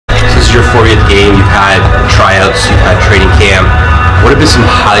before you had the game, you've had tryouts, you've had training camp. What have been some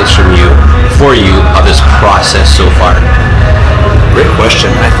highlights for you of this process so far? Great question.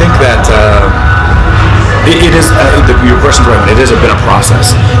 I think that it is, your question's right, it has been a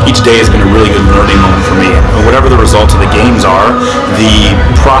process. Each day has been a really good learning moment for me. Whatever the results of the games are, the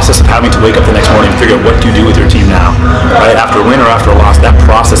process of having to wake up the next morning and figure out what do you do with your team now, right? After a win or after a loss, that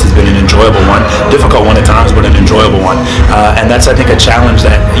process has been an enjoyable one. Difficult one at times, but an enjoyable one. And that's, I think, a challenge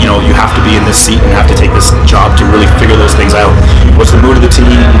that, you have to be in this seat and have to take this job to really figure those things out. What's the mood of the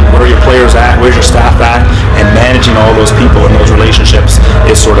team? Where are your players at? Where's your staff at? And managing all those people and those relationships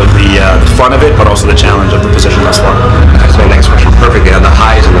is sort of the fun of it, but also the challenge of the position thus far. That's my next question perfectly. On the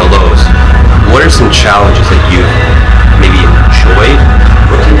highs and the lows, what are some challenges that you maybe enjoyed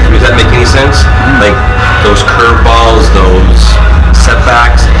working through? Does that make any sense? Like those curveballs, those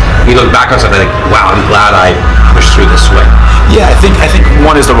setbacks. You look back on something like, wow, I'm glad I pushed through this way. Yeah, I think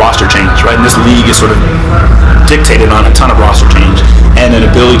one is the roster change, right? And this league is sort of dictated on a ton of roster change and an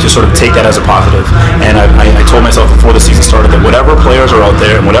ability to sort of take that as a positive. And I told myself before the season started that whatever players are out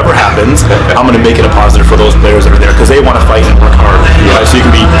there and whatever happens, I'm going to make it a positive for those players that are there because they want to fight and work hard. Right? So you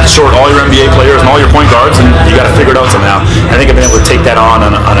can be short all your NBA players and all your point guards, and you got to figure it out somehow. I think I've been able to take that on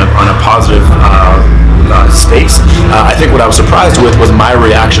a positive stakes. I think what I was surprised with was my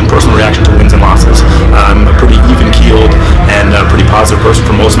personal reaction to wins and losses. I'm a pretty even-keeled and pretty positive person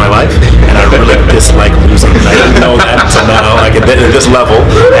for most of my life, and I really dislike losing. I didn't know that until now, like at this level,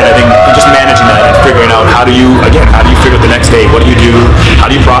 and I think just managing that and figuring out how do you figure out the next day? What do you do? How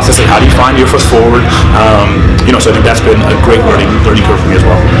do you process it? How do you find your foot forward? So I think that's been a great learning curve for me as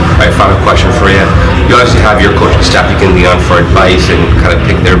well. All right, final question for you. You obviously have your coaching staff you can lean on for advice and kind of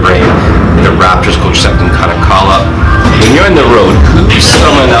pick their brain. The Raptors coach staff can kind of call up. When you're on the road, who's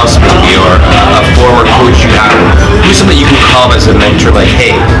someone else maybe, or a former coach you have, who's somebody you can call as a mentor, like,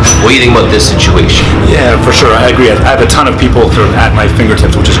 hey, what do you think about this situation? Yeah, for sure. I agree. I have a ton of people sort of at my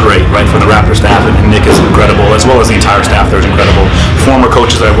fingertips, which is great, right? From the Raptors staff, and Nick is incredible, as well as the entire staff there is incredible. Former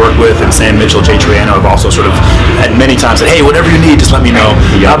coaches that I've worked with, and Sam Mitchell, Jay Triano, have also sort of at many times said, hey, whatever you need, just let me know.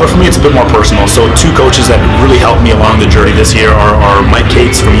 But for me, it's a bit more personal. So two coaches that really helped me along the journey this year are Mike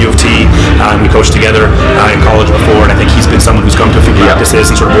Cates from U of T. We coached together in college before, and I think he's been someone who's come to a few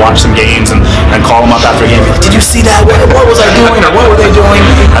practices and sort of watched some games and call him up after a game. Did you see that? What was I doing? Or what were they doing?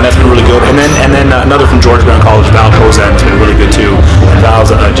 And that's been really good. And then another from George Brown College, Val Kozan, has been really good too. And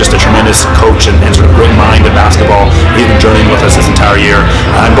Val's just a tremendous coach and sort of great mind in basketball. He's been journeying with us this entire year.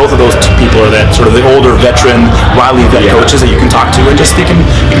 And both of those two people are that sort of the older veteran, wily vet coaches that you can talk to and just you can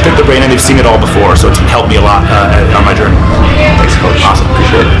pick their brain, and they've seen it all before. So it's helped me a lot on my journey. Thanks, Coach. Awesome.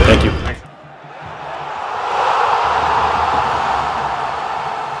 Appreciate it. Thank you.